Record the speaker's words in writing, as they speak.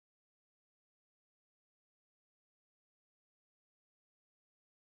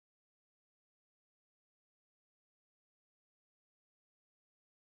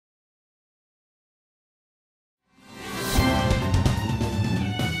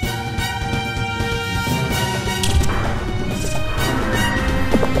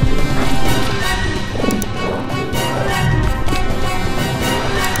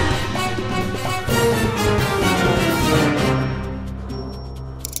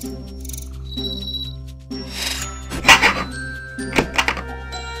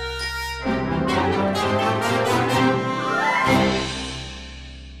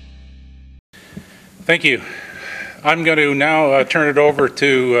Thank you. I'm going to now turn it over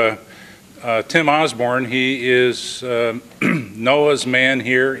to Tim Osborn. He is NOAA's man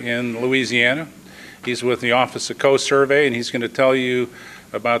here in Louisiana. He's with the Office of Coast Survey, and he's going to tell you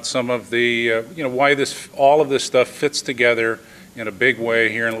about some of the, why all of this stuff fits together in a big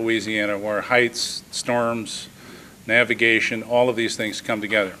way here in Louisiana, where heights, storms, navigation, all of these things come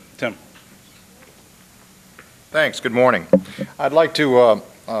together. Tim. Thanks. Good morning. I'd like to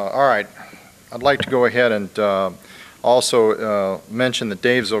I'd like to go ahead and also mention that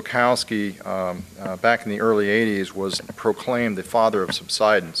Dave Zolkowski, back in the early 80s, was proclaimed the father of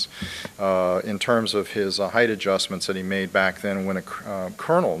subsidence in terms of his height adjustments that he made back then when a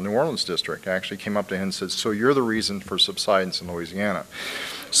colonel, New Orleans district, actually came up to him and said, "So you're the reason for subsidence in Louisiana."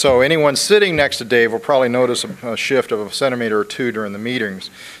 So anyone sitting next to Dave will probably notice a shift of a centimeter or two during the meetings.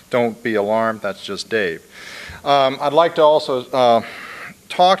 Don't be alarmed, that's just Dave. I'd like to also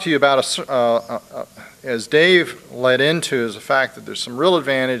talk to you about, as Dave led into, is the fact that there's some real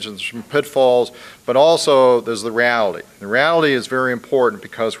advantage and some pitfalls, but also there's the reality. The reality is very important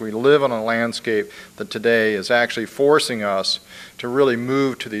because we live on a landscape that today is actually forcing us to really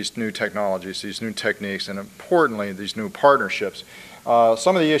move to these new technologies, these new techniques, and importantly, these new partnerships.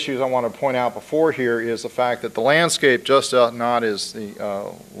 Some of the issues I want to point out before here is the fact that the landscape just not is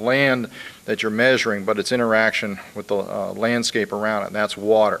the land that you're measuring, but its interaction with the landscape around it, and that's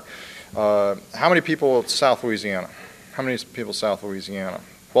water. How many people in South Louisiana? How many people in South Louisiana?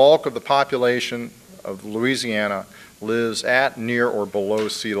 Bulk of the population of Louisiana lives at, near, or below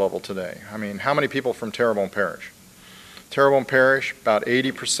sea level today. I mean, how many people from Terrebonne Parish? Terrebonne Parish, about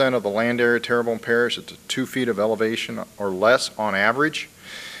 80% of the land area of Terrebonne Parish is at 2 feet of elevation or less on average,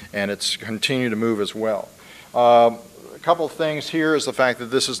 and it's continued to move as well. A couple of things here is the fact that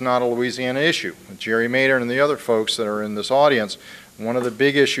this is not a Louisiana issue. With Jerry Maynard and the other folks that are in this audience, one of the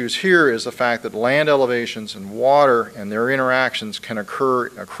big issues here is the fact that land elevations and water and their interactions can occur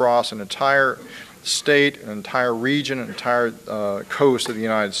across an entire state, an entire region, an entire coast of the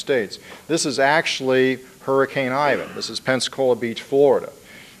United States. This is actually Hurricane Ivan. This is Pensacola Beach, Florida.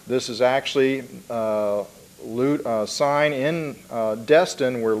 This is actually a sign in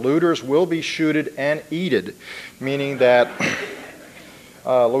Destin where looters will be shooted and eated, meaning that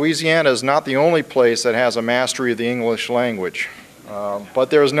Louisiana is not the only place that has a mastery of the English language, but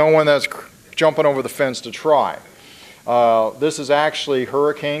there's no one that's jumping over the fence to try. This is actually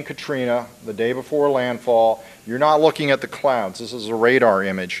Hurricane Katrina, the day before landfall. You're not looking at the clouds. This is a radar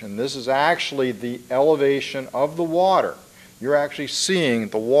image, and this is actually the elevation of the water. You're actually seeing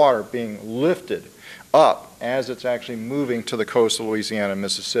the water being lifted up as it's actually moving to the coast of Louisiana and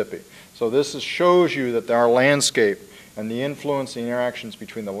Mississippi. So this shows you that our landscape and the influence, the interactions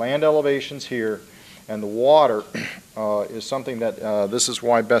between the land elevations here and the water is something that this is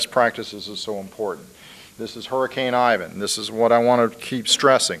why best practices is so important. This is Hurricane Ivan. This is what I want to keep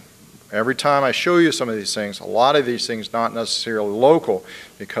stressing. Every time I show you some of these things, a lot of these things not necessarily local,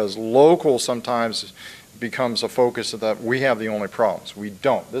 because local sometimes becomes a focus of that we have the only problems. We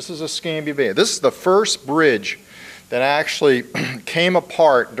don't. This is Escambia Bay. This is the first bridge that actually came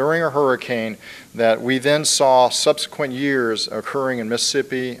apart during a hurricane that we then saw subsequent years occurring in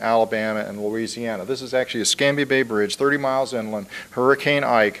Mississippi, Alabama, and Louisiana. This is actually Escambia Bay Bridge, 30 miles inland, Hurricane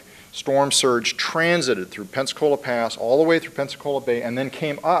Ike. Storm surge transited through Pensacola Pass all the way through Pensacola Bay and then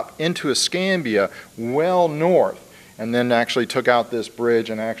came up into Escambia well north and then actually took out this bridge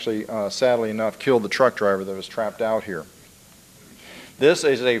and actually, sadly enough, killed the truck driver that was trapped out here. This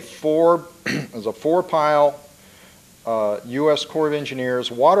is a four-pile U.S. Corps of Engineers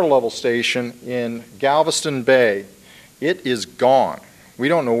water level station in Galveston Bay. It is gone. We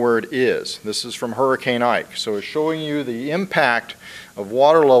don't know where it is. This is from Hurricane Ike. So it's showing you the impact of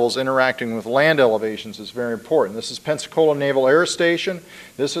water levels interacting with land elevations is very important. This is Pensacola Naval Air Station.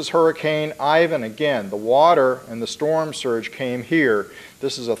 This is Hurricane Ivan. Again, the water and the storm surge came here.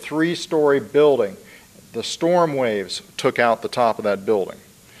 This is a 3-story building. The storm waves took out the top of that building.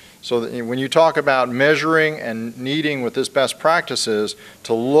 So when you talk about measuring and needing with this best practices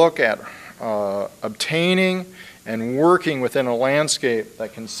to look at obtaining and working within a landscape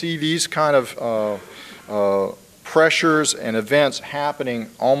that can see these kind of pressures and events happening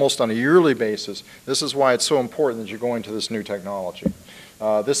almost on a yearly basis, this is why it's so important that you're going to this new technology.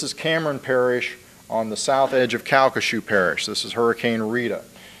 This is Cameron Parish on the south edge of Calcasieu Parish. This is Hurricane Rita.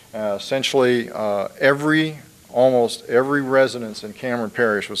 Essentially, almost every residence in Cameron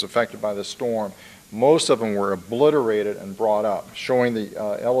Parish was affected by this storm. Most of them were obliterated and brought up, showing the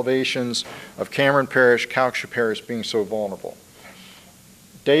elevations of Cameron Parish, Calcasieu Parish being so vulnerable.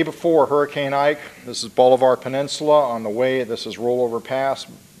 Day before Hurricane Ike, this is Bolivar Peninsula on the way, this is Rollover Pass,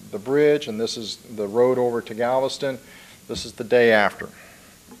 the bridge, and this is the road over to Galveston. This is the day after.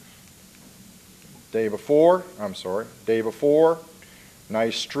 Day before,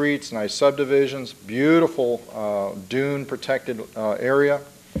 nice streets, nice subdivisions, beautiful dune protected area.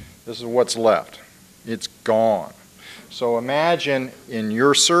 This is what's left. It's gone. So imagine in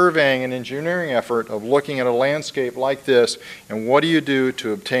your surveying and engineering effort of looking at a landscape like this, and what do you do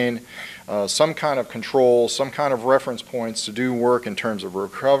to obtain some kind of control, some kind of reference points to do work in terms of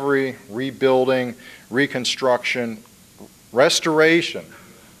recovery, rebuilding, reconstruction, restoration,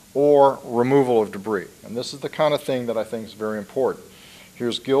 or removal of debris. And this is the kind of thing that I think is very important.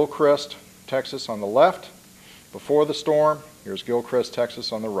 Here's Gilchrist, Texas on the left before the storm. Here's Gilchrist,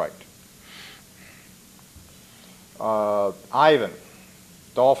 Texas on the right. Ivan,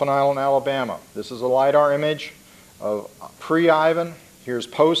 Dauphin Island, Alabama. This is a LiDAR image of pre-Ivan. Here's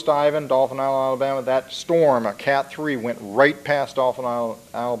post-Ivan, Dauphin Island, Alabama. That storm, a Cat 3, went right past Dauphin Island,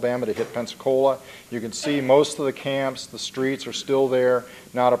 Alabama to hit Pensacola. You can see most of the camps, the streets are still there,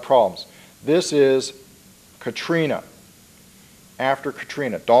 not a problem. This is Katrina. After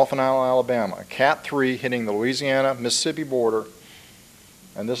Katrina, Dauphin Island, Alabama, a Cat 3 hitting the Louisiana, Mississippi border,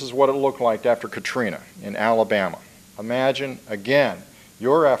 and this is what it looked like after Katrina in Alabama. Imagine, again,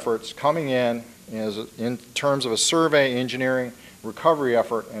 your efforts coming in terms of a survey, engineering, recovery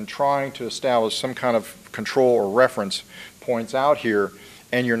effort, and trying to establish some kind of control or reference points out here,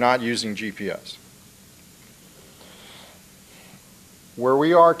 and you're not using GPS. Where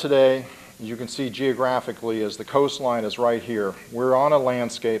we are today, you can see geographically, as the coastline is right here, we're on a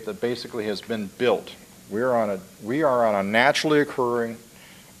landscape that basically has been built. We are on a naturally occurring,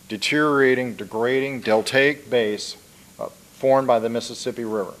 deteriorating, degrading deltaic base formed by the Mississippi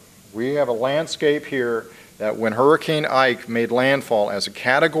River. We have a landscape here that when Hurricane Ike made landfall as a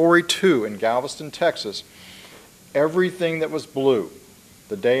Category 2 in Galveston, Texas, everything that was blue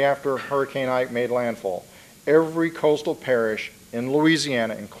the day after Hurricane Ike made landfall, every coastal parish in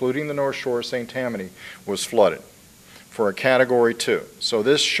Louisiana, including the North Shore of St. Tammany, was flooded for a Category 2. So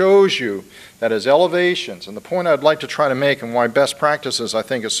this shows you that as elevations, and the point I'd like to try to make and why best practices I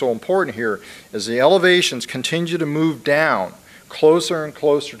think is so important here, is the elevations continue to move down closer and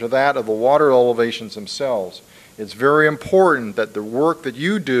closer to that of the water elevations themselves. It's very important that the work that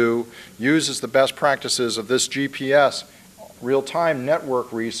you do uses the best practices of this GPS real-time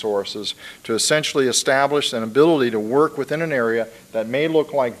network resources to essentially establish an ability to work within an area that may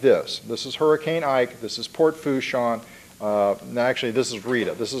look like this. This is Hurricane Ike, this is Port Fourchon, actually this is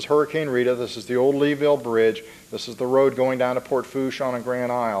Rita. This is Hurricane Rita, this is the old Leeville Bridge, this is the road going down to Port Fourchon and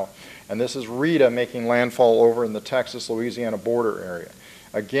Grand Isle, and this is Rita making landfall over in the Texas-Louisiana border area.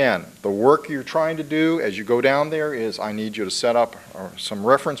 Again, the work you're trying to do as you go down there is I need you to set up some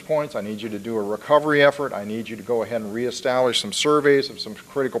reference points, I need you to do a recovery effort, I need you to go ahead and reestablish some surveys of some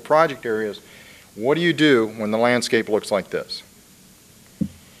critical project areas. What do you do when the landscape looks like this?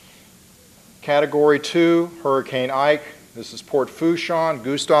 Category 2, Hurricane Ike. This is Port Fourchon.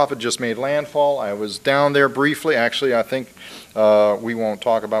 Gustav had just made landfall. I was down there briefly. Actually, I think we won't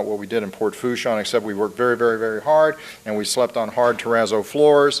talk about what we did in Port Fourchon, except we worked very, very, very hard, and we slept on hard terrazzo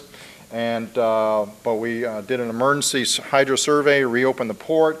floors. And but we did an emergency hydro survey, reopened the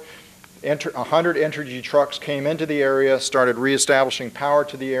port. 100 Entergy trucks came into the area, started reestablishing power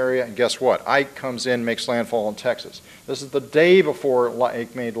to the area, and guess what? Ike comes in, makes landfall in Texas. This is the day before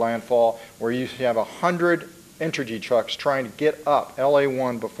Ike made landfall, where you have 100 Entergy trucks trying to get up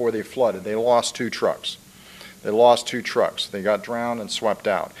LA1 before they flooded. They lost 2 trucks. They got drowned and swept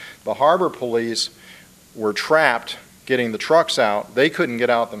out. The harbor police were trapped getting the trucks out. They couldn't get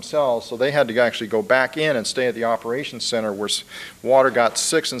out themselves, so they had to actually go back in and stay at the operations center where water got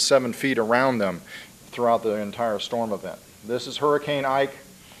 6 and 7 feet around them throughout the entire storm event. This is Hurricane Ike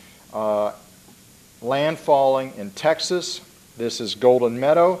landfalling in Texas. This is Golden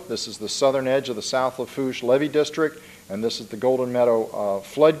Meadow. This is the southern edge of the South Lafourche Levee District, and this is the Golden Meadow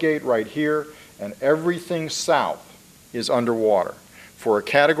floodgate right here, and everything south is underwater for a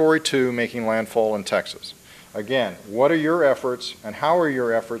Category 2 making landfall in Texas. Again, what are your efforts and how are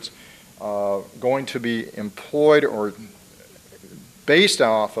your efforts going to be employed or based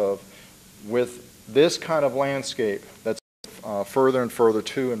off of with this kind of landscape that's further and further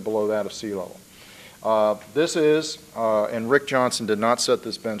to and below that of sea level? This is, and Rick Johnson did not set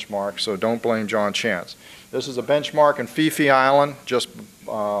this benchmark, so don't blame John Chance. This is a benchmark in Fifi Island, just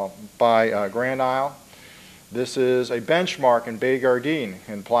by Grand Isle. This is a benchmark in Bay Gardine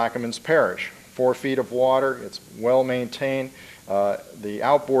in Plaquemines Parish. 4 feet of water, it's well maintained. The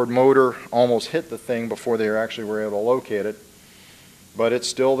outboard motor almost hit the thing before they actually were able to locate it, but it's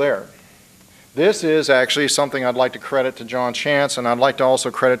still there. This is actually something I'd like to credit to John Chance, and I'd like to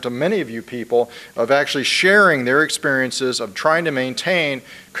also credit to many of you people of actually sharing their experiences of trying to maintain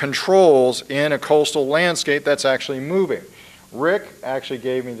controls in a coastal landscape that's actually moving. Rick actually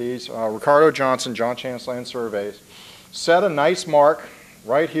gave me these, Ricardo Johnson, John Chance Land Surveys, set a nice mark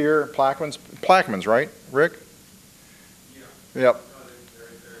right here, Plaquemines, right, Rick? Yeah. Yep.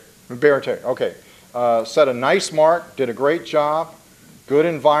 Barrett, okay. Set a nice mark, did a great job, good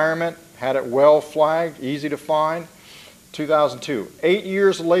environment, had it well flagged, easy to find. 2002. 8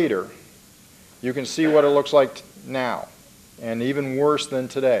 years later, you can see what it looks like now, and even worse than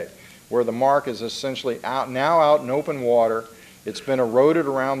today, where the mark is essentially now out in open water. It's been eroded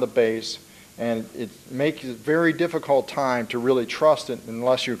around the base, and it makes it a very difficult time to really trust it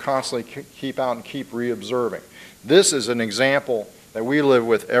unless you constantly keep out and keep re-observing. This is an example that we live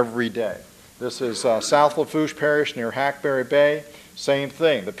with every day. This is South Lafourche Parish near Hackberry Bay. Same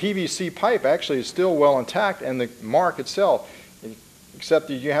thing. The PVC pipe actually is still well intact, and the mark itself, except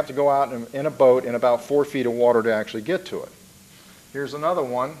that you have to go out in a boat in about 4 feet of water to actually get to it. Here's another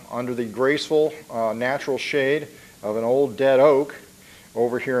one under the graceful natural shade of an old dead oak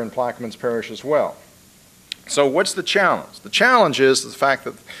over here in Plaquemines Parish as well. So what's the challenge? The challenge is the fact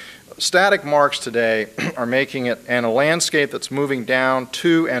that static marks today are making it, and a landscape that's moving down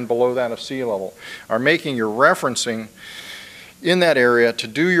to and below that of sea level, are making your referencing in that area to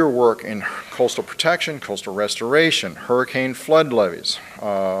do your work in coastal protection, coastal restoration, hurricane flood levees,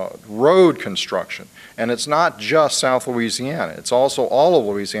 road construction. And it's not just South Louisiana. It's also all of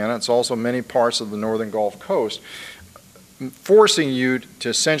Louisiana. It's also many parts of the northern Gulf Coast, forcing you to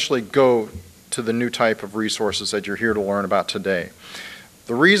essentially go to the new type of resources that you're here to learn about today.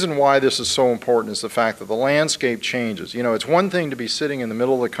 The reason why this is so important is the fact that the landscape changes. You know, it's one thing to be sitting in the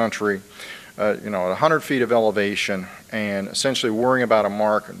middle of the country, at 100 feet of elevation, and essentially worrying about a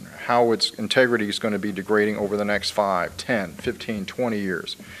mark and how its integrity is going to be degrading over the next 5, 10, 15, 20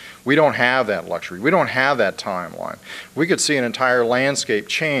 years. We don't have that luxury. We don't have that timeline. We could see an entire landscape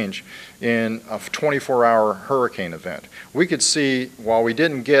change in a 24-hour hurricane event. We could see, while we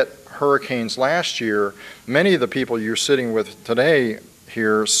didn't get hurricanes last year, many of the people you're sitting with today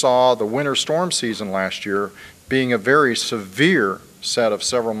here saw the winter storm season last year being a very severe set of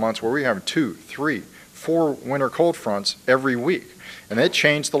several months where we have 2, 3, 4 winter cold fronts every week. And it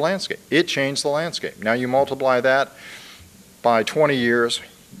changed the landscape. It changed the landscape. Now you multiply that by 20 years,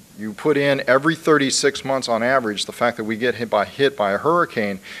 you put in every 36 months on average the fact that we get hit by a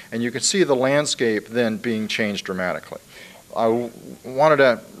hurricane, and you can see the landscape then being changed dramatically. I wanted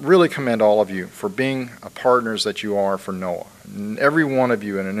to really commend all of you for being partners that you are for NOAA. And every one of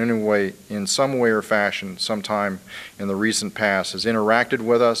you in any way, in some way or fashion, sometime in the recent past has interacted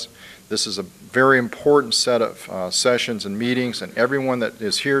with us. This is a very important set of sessions and meetings, and everyone that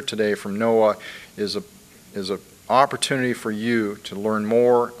is here today from NOAA is an opportunity for you to learn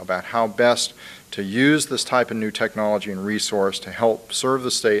more about how best to use this type of new technology and resource to help serve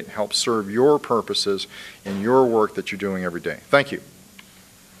the state, help serve your purposes in your work that you're doing every day. Thank you.